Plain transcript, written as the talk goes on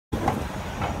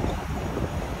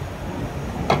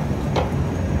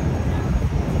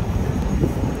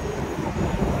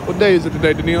day is it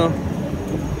today, Danilo?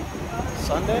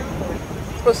 Sunday?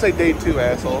 Supposed to say day 2,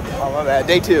 asshole. Oh, my bad.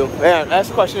 Day 2. Man, ask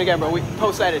the question again, bro. We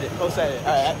post-edit it. Post-edit it.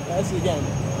 All right, ask it again.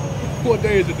 What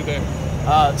day is it today?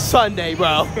 Sunday,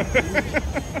 bro.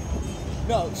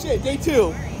 No, shit. Day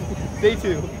 2. Day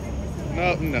 2.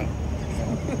 No.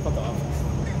 Fuck off.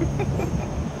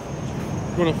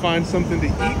 You want to find something to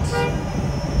eat?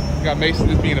 You got Mason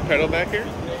just being a pedo back here?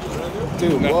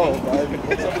 Dude, No. whoa, bud.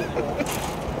 What's up?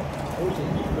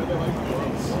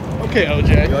 Okay,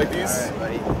 OJ. You like these? All right,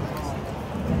 buddy.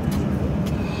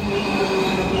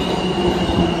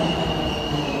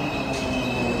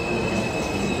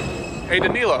 Hey,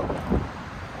 Danilo.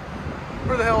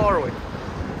 Where the hell are we?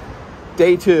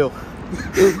 Day 2.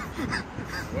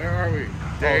 Where are we?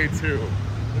 Day 2.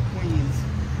 The Queens.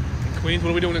 In Queens?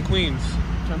 What are we doing in Queens?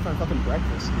 Trying to find fucking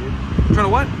breakfast, dude. Trying to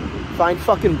what? Find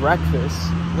fucking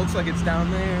breakfast. Looks like it's down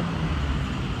there.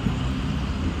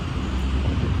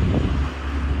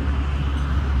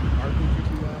 Parking for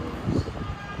 2 hours.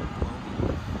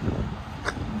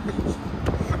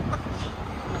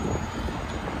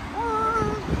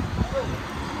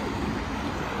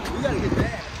 We gotta get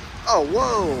that. Oh,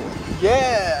 whoa.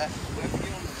 Yeah.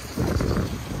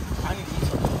 I need to eat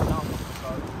something.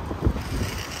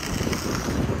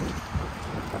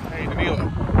 Hey, Danilo.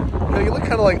 You know, you look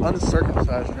kind of like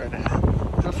uncircumcised right now.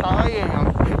 Just how I am.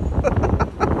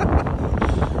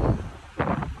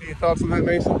 Any thoughts on that,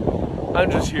 Mason? I'm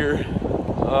just here.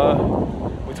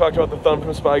 We talked about the thumb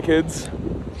from Spy Kids.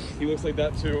 He looks like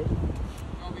that too.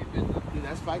 Dude,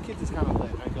 that Spy Kids is kind of lit.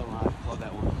 I ain't gonna lie. Love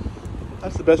that one.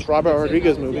 That's the best Robert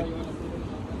Rodriguez movie.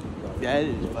 Yeah, it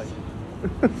is. Like,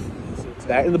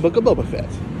 That in the Book of Boba Fett.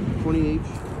 28.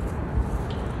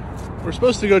 We're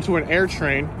supposed to go to an air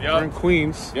train. Yep. We're in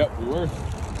Queens. Yep, we were.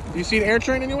 You see an air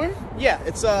train anywhere? Yeah,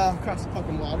 it's across the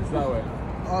fucking water. That way.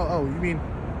 Oh, you mean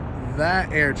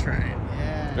that air train?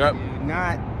 Yeah. Yep. Dude,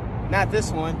 not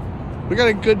this one. We got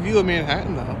a good view of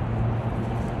Manhattan, though.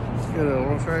 You got a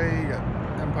World Trade, you got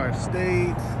Empire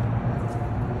State.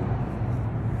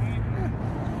 Yeah.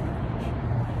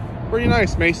 Pretty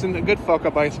nice, Mason. A good fuck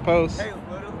up, I suppose. Hey,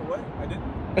 what? I didn't.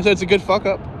 I said it's a good fuck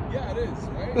up. Yeah, it is,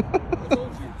 right? I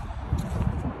told you.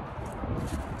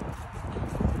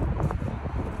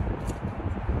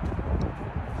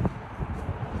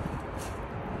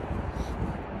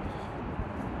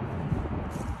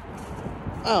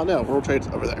 Oh no, World Trade's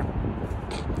over there.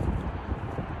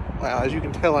 Wow, as you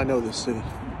can tell, I know this city.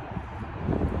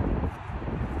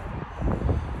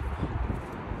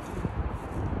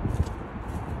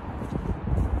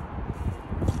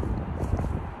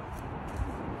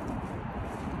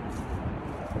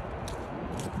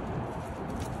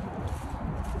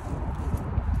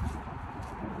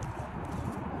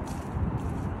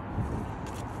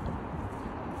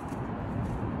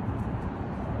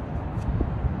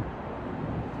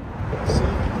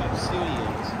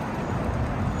 Studios.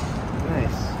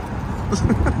 Nice.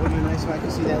 Would be nice if I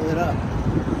could see that lit up.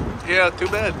 Yeah, too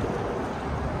bad.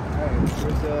 Alright,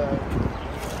 where's the...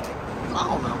 I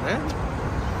don't know, man.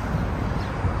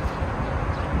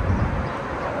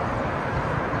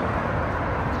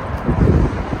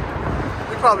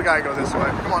 We probably gotta go this way.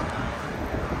 Come on.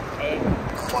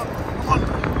 Come on.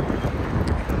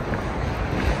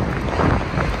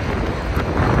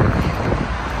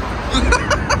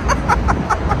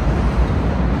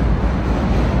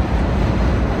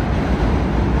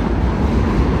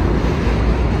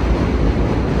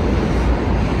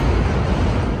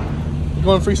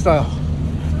 Going freestyle.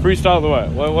 Freestyle the what?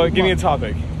 What? Give me a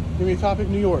topic. Give me a topic,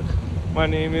 New York. My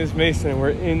name is Mason. We're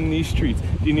in these streets.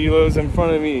 Danilo's in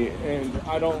front of me, and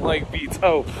I don't like beats.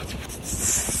 Oh,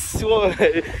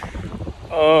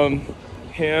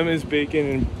 ham is bacon,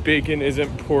 and bacon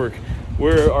isn't pork.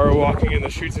 We are walking in the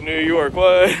streets of New York.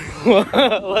 What?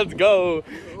 Let's go,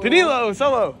 Danilo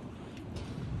solo.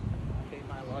 I hate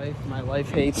my life. My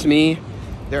life hates me.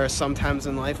 There are some times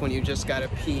in life when you just gotta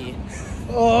pee.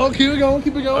 Oh, keep it going,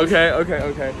 keep it going.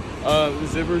 Okay. The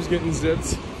zipper's getting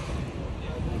zipped.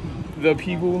 The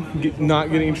people not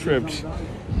getting tripped.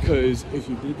 Because if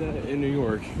you did that in New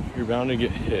York, you're bound to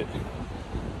get hit.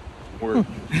 Or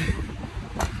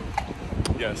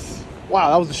yes. Wow,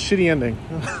 that was a shitty ending.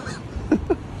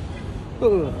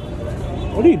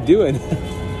 What are you doing?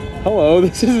 Hello,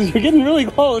 you're getting really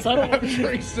close. I don't I'm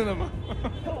Trey Cinema. I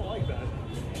don't like that.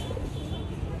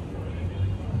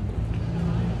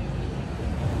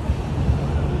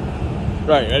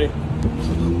 Right, ready?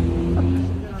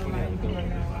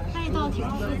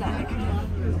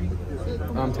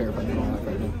 I'm terrified of my life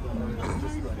right now.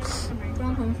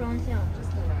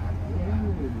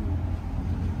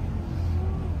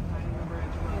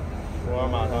 沃尔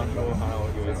玛当初好像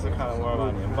我有一次看沃尔玛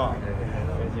年报，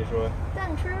分析说，但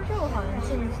车售好像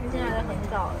进来的很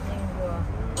早，那个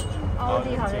奥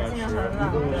迪好像进的很晚。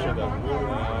是的，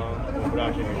我不知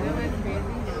道是谁。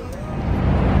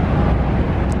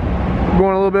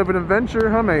 Going on a little bit of an adventure,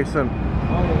 huh, Mason?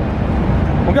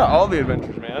 We got all the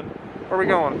adventures, man. Where are we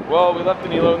going? Well, we left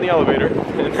Danilo in the elevator,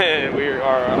 and then we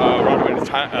are on our way to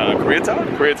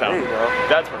Koreatown? Koreatown. There you go.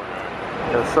 That's where we're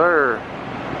going. Yes, sir.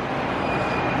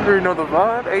 You already know the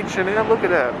vibe. H&M, look at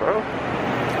that, bro.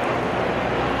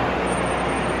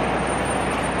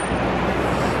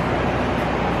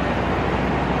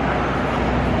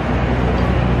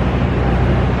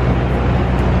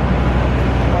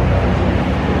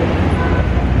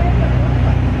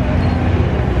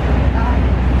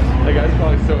 That guy's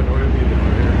probably so annoyed with me in the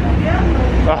elevator.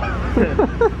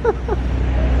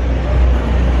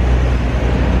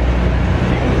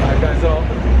 Five Guys all?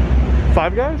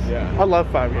 Five Guys? Yeah. I love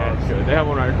Five Oh, Guys. it's good. They have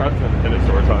one right across from the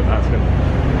store, so I was asking.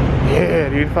 Yeah,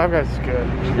 dude, Five Guys is good.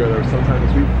 We should go there sometime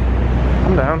this week.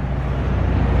 I'm down.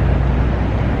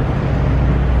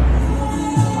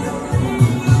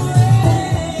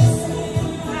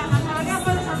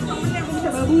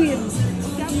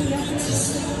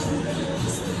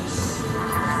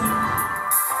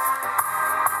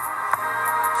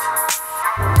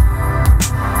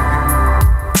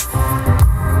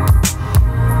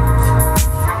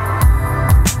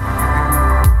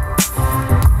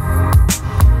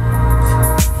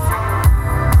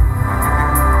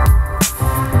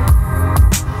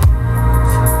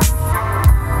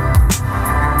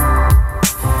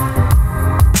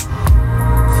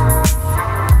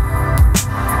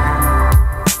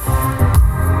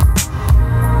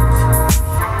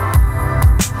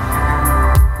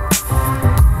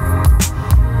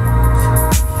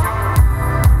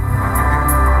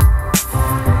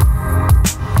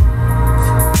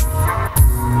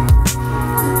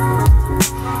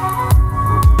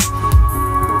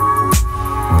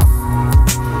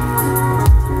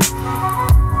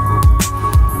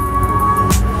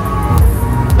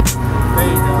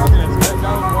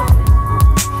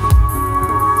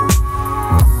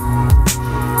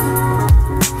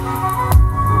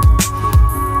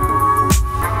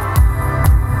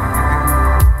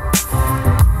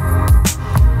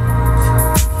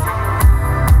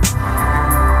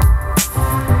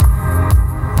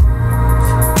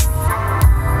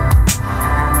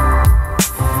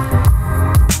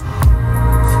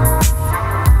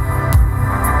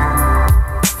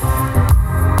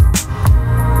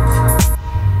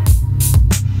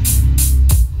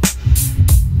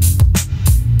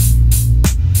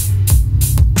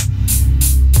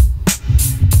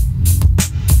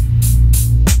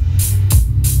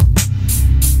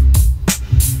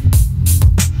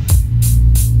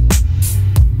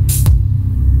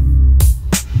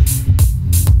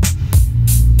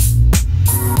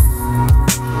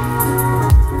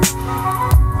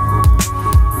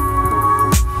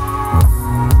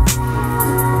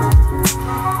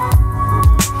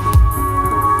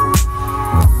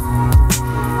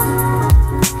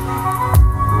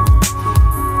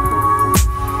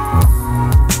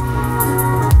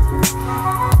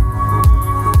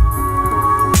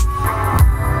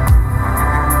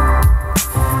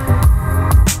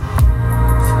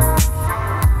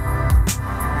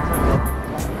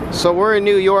 So we're in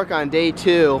New York on day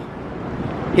 2.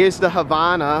 Here's the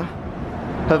Havana.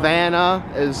 Havana,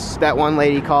 as that one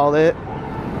lady called it.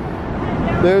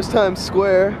 There's Times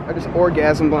Square. I just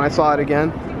orgasmed when I saw it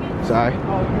again. Sorry.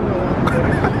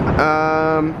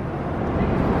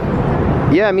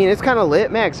 Yeah, I mean, it's kind of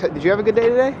lit. Max, did you have a good day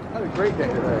today? I had a great day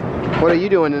today. What are you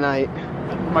doing tonight?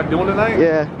 Am I doing tonight?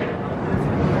 Yeah.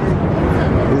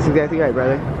 This is exactly right,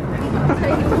 brother.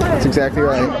 That's exactly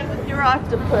right. Your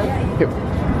octopus.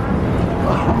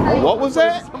 What was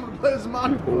that? I'm gonna play some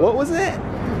octopus. What was it?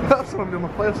 That's what I'm doing.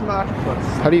 I'm gonna play some octopus.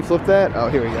 How do you flip that? Oh,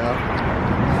 here we go.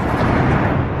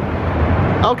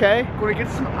 Okay. I'm gonna get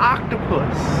some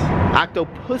octopus.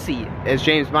 Octopussy, as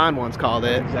James Bond once called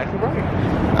it. Exactly right.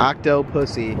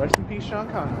 Octopussy. Rest in peace, Sean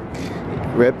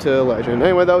Connery. Rip to legend.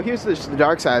 Anyway, though, here's the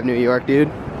dark side of New York, dude.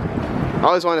 I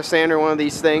always wanted to stay under one of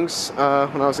these things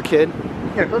when I was a kid.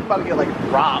 Yeah, if I was about to get like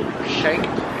robbed or shanked.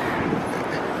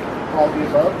 All the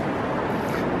above.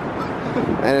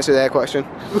 I answered that question.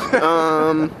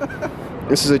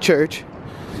 This is a church.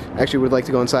 Actually, would like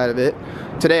to go inside of it.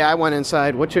 Today I went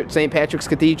inside St. Patrick's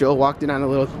Cathedral, walked in on a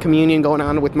little communion going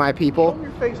on with my people. Show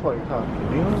your face while you're talking,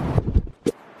 you know?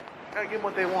 Gotta give them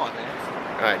what they want, man.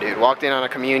 Alright, dude, walked in on a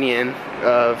communion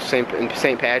of St.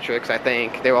 Patrick's, I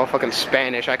think. They were all fucking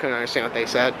Spanish. I couldn't understand what they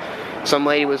said. Some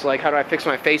lady was like, how do I fix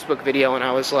my Facebook video? And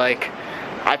I was like,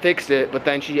 I fixed it, but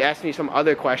then she asked me some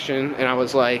other question, and I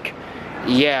was like,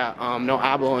 yeah, no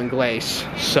hablo inglés.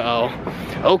 So,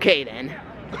 okay then.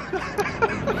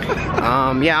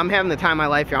 Yeah, I'm having the time of my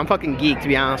life here. I'm fucking geeked, to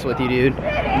be honest with you, dude.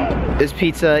 This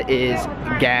pizza is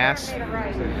gas.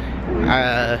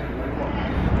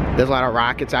 There's a lot of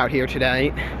rockets out here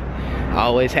tonight.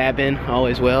 Always have been,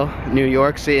 always will. New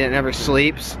York City, it never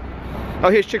sleeps. Oh,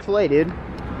 here's Chick-fil-A, dude.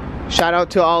 Shout out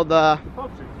to all the...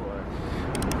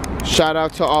 Shout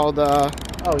out to all the...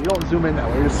 Oh, you don't zoom in that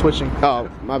way. You're switching. Oh,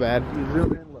 my bad. You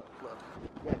zoom in, look.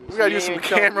 We gotta do some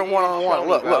camera one-on-one.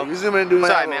 Look. You zoom in and do my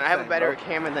Sorry, man. I have a better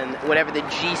camera than whatever the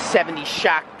G70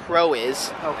 Shock Pro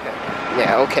is. Okay.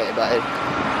 Yeah, okay, bud.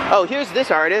 Oh, here's this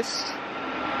artist.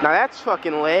 Now that's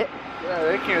fucking lit. Yeah,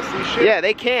 they can't see shit. Yeah,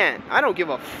 they can't. I don't give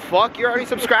a fuck. You're already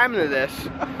subscribing to this.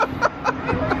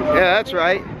 Yeah, that's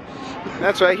right.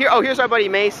 That's right. Here. Oh, here's our buddy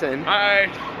Mason. Hi.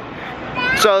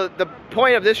 So the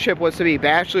point of this trip was to be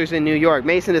bachelors in New York.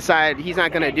 Mason decided he's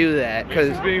not gonna do that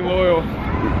because being loyal.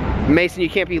 Mason, you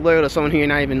can't be loyal to someone who you're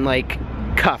not even like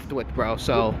cuffed with, bro.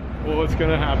 So. Well, it's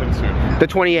gonna happen soon. The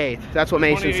 28th. That's what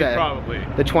Mason said. Probably.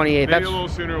 The 28th. Maybe That's a little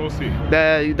sooner. We'll see.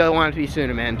 You don't want it to be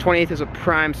sooner, man. 28th is a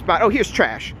prime spot. Oh, here's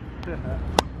trash.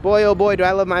 Boy, oh boy, do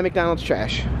I love my McDonald's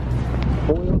trash.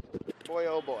 Boy,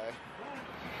 oh boy.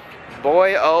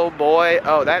 Boy, oh boy.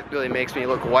 Oh, that really makes me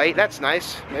look white. That's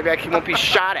nice. Maybe I won't be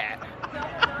shot at.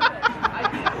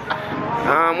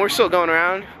 We're still going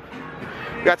around.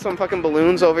 Got some fucking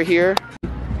balloons over here.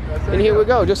 And here we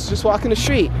go, just walking the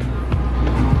street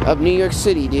of New York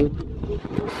City, dude.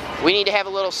 We need to have a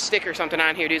little stick or something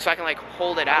on here, dude, so I can like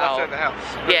hold it out. Outside the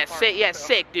house. Yeah,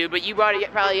 sick, dude. But you brought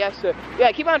it probably yesterday.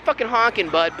 Yeah, keep on fucking honking,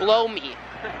 bud. Blow me.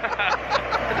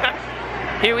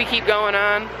 Here we keep going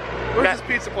on. Where's this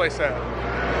pizza place at?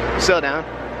 Still down.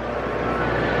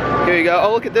 Here you go.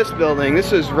 Oh, look at this building.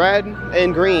 This is red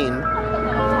and green.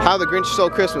 How the Grinch Stole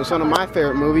Christmas, one of my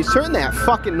favorite movies. Turn that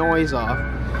fucking noise off.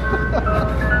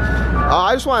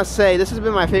 I just want to say this has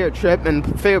been my favorite trip and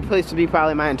favorite place to be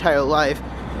probably my entire life.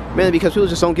 Mainly because people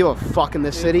just don't give a fuck in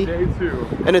this city. Day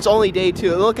 2. And it's only day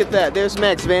 2. Look at that. There's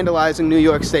Max vandalizing New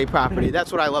York State property. That's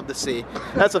what I love to see.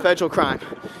 That's a federal crime.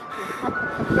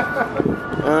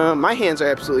 My hands are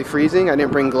absolutely freezing. I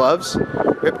didn't bring gloves.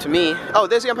 Rip to me. Oh,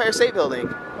 there's the Empire State Building.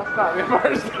 That's not the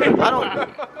Empire State. I don't...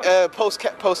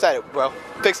 post edit, bro.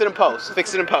 Fix it in post.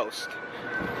 Fix it in post.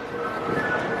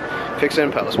 Fix it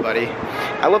in post, buddy.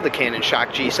 I love the Canon Shock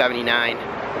G79.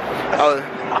 Oh,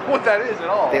 Not what that is at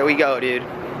all. there we go, dude.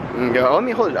 Go. Let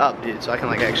me hold it up, dude, so I can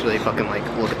like actually fucking like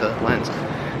look at the lens.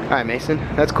 All right, Mason.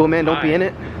 That's cool, man. Don't be in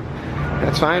it.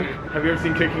 That's fine. Have you ever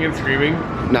seen Kicking and Screaming?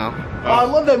 No. Oh, I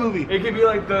love that movie. It could be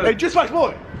like the. Hey, just my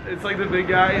boy. It's like the big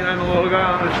guy and I'm the little guy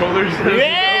on the shoulders.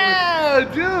 Yeah,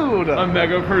 dude. A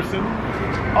mega person.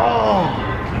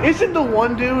 Oh, isn't the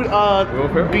one dude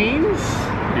Beans?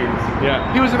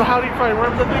 Yeah. He was in How Do You Find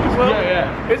Worms, I think, as well.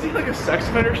 Yeah. Is he like a sex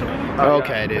offender or something?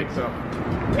 Okay, I dude. think so.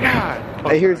 God.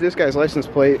 Hey, here's this guy's license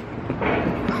plate.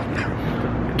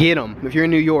 Get him. If you're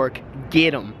in New York,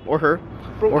 get him. Or her.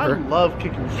 Bro, or I her. love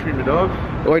kicking and screaming, dog.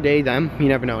 Or they, them. You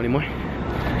never know anymore.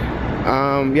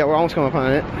 Yeah, we're almost coming up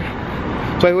on it.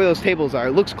 So where those tables are.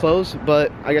 It looks closed,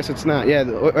 but I guess it's not. Yeah,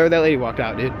 or that lady walked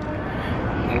out, dude.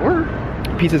 Or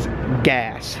Pizza's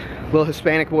gas. Little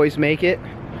Hispanic boys make it.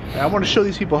 I want to show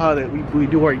these people how that we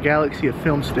do our Galaxy of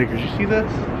Film stickers. You see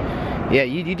this? Yeah,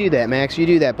 you do that, Max. You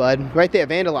do that, bud. Right there,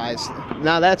 vandalized.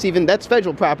 Now that's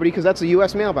federal property because that's a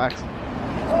U.S. mailbox.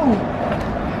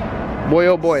 Oh. Boy,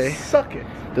 oh boy. Suck it.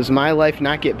 Does my life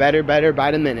not get better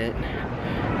by the minute?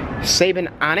 Saving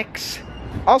Onyx,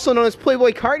 also known as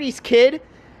Playboy Cardi's kid.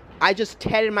 I just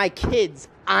tatted my kids,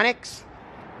 Onyx.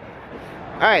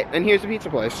 All right, and here's the pizza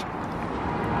place.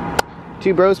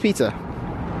 Two Bros Pizza.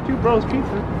 Two Bros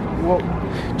Pizza. Well,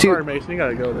 sorry, Mason, you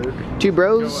gotta go, dude. Two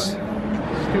Bros.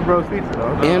 Two Bros Pizza,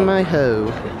 dog. And my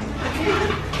hoe.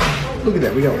 Look at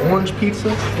that. We got orange pizza,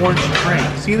 orange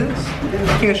train. See this?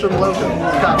 I can't show the logo.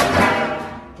 Stop.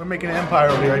 We're making an empire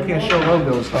over here. I can't show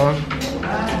logos, dog.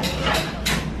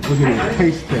 Look at it.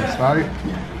 Taste test, alright?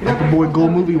 Like the boy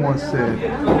Gold Movie once said.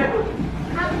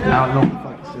 I don't know what the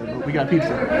fuck he said, but we got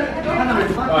pizza.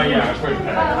 Oh, yeah. I've heard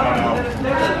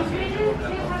that.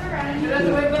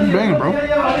 You banging, bro.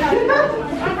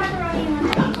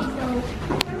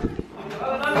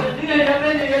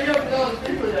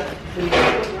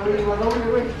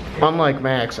 Unlike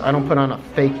Max, I don't put on a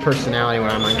fake personality when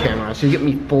I'm on camera, so you get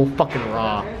me full fucking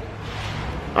raw.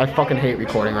 I fucking hate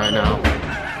recording right now.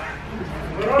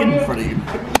 In front of you.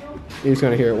 He's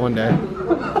gonna hear it one day.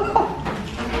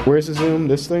 Where's the zoom?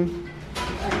 This thing?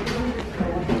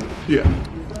 Yeah.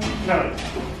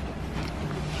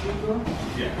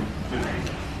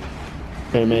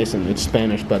 Hey Mason, it's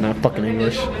Spanish, but not fucking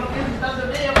English.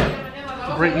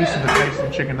 Great use of the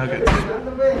Tyson chicken nuggets.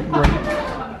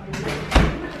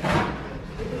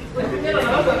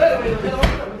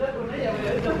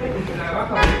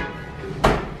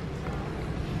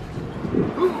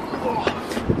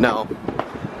 No.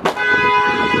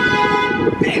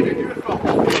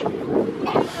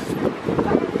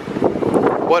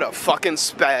 What a fucking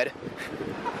sped.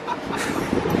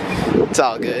 It's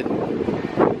all good.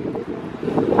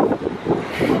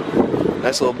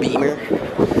 Nice little Beamer.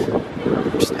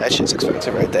 That shit's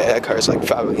expensive right there. That car's like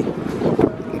probably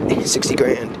 60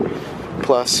 grand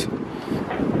plus.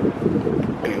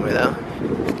 Anyway though.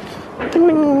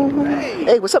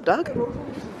 Hey, what's up, dog?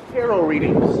 Tarot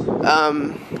readings.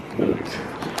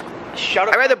 Shout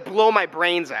out. I'd rather blow my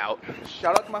brains out.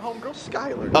 Shout out to my homegirl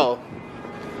Skylar. Oh.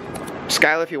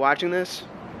 Skylar, if you're watching this.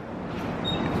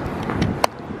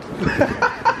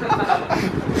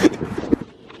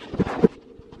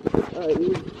 Alright, we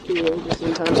were just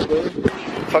in Times Square.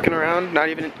 Fucking around, not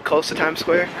even close to Times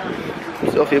Square.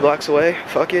 Still a few blocks away.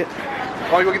 Fuck it.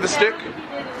 Oh, you go get the stick?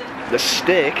 The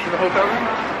stick? In the hotel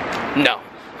room? No.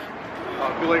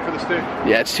 Oh, too late for the stick.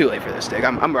 Yeah, it's too late for the stick.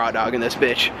 I'm raw dogging this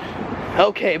bitch.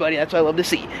 Okay, buddy, that's what I love to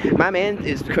see. My man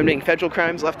is committing federal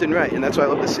crimes left and right, and that's what I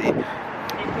love to see.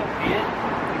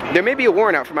 There may be a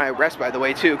warrant out for my arrest, by the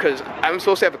way, too, because I'm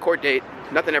supposed to have a court date.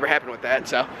 Nothing ever happened with that,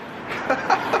 so.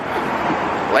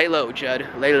 Lay low, Judd.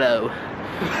 Lay low.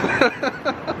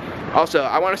 Also,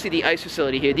 I want to see the ICE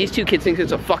facility here. These two kids think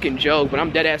it's a fucking joke, but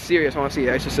I'm dead ass serious. I want to see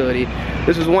the ICE facility.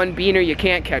 This is one beaner you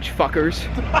can't catch, fuckers.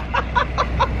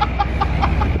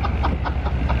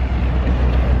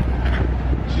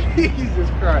 Jesus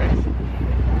Christ.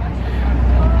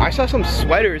 I saw some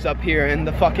sweaters up here in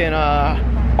the fucking,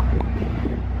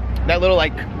 that little,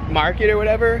 like, market or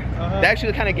whatever. They actually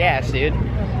look kind of gas, dude.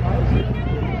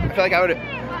 I feel like I would.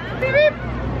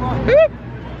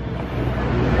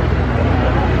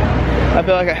 I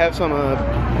feel like I have some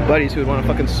buddies who would want a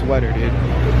fucking sweater, dude.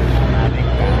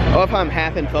 I love how I'm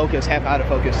half in focus, half out of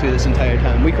focus through this entire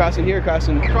time. We crossing here,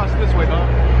 crossing. We're crossing this way, huh?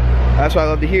 That's what I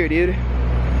love to hear, dude.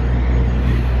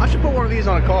 I should put one of these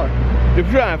on a car. Dude,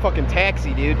 put it on a fucking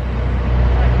taxi, dude.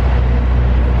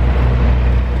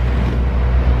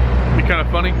 Be kind of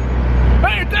funny.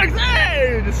 Hey,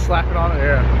 taxi! Just slap it on it.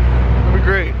 Yeah. That'd be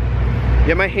great.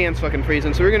 Yeah, my hand's fucking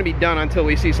freezing, so we're gonna be done until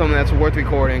we see something that's worth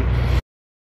recording.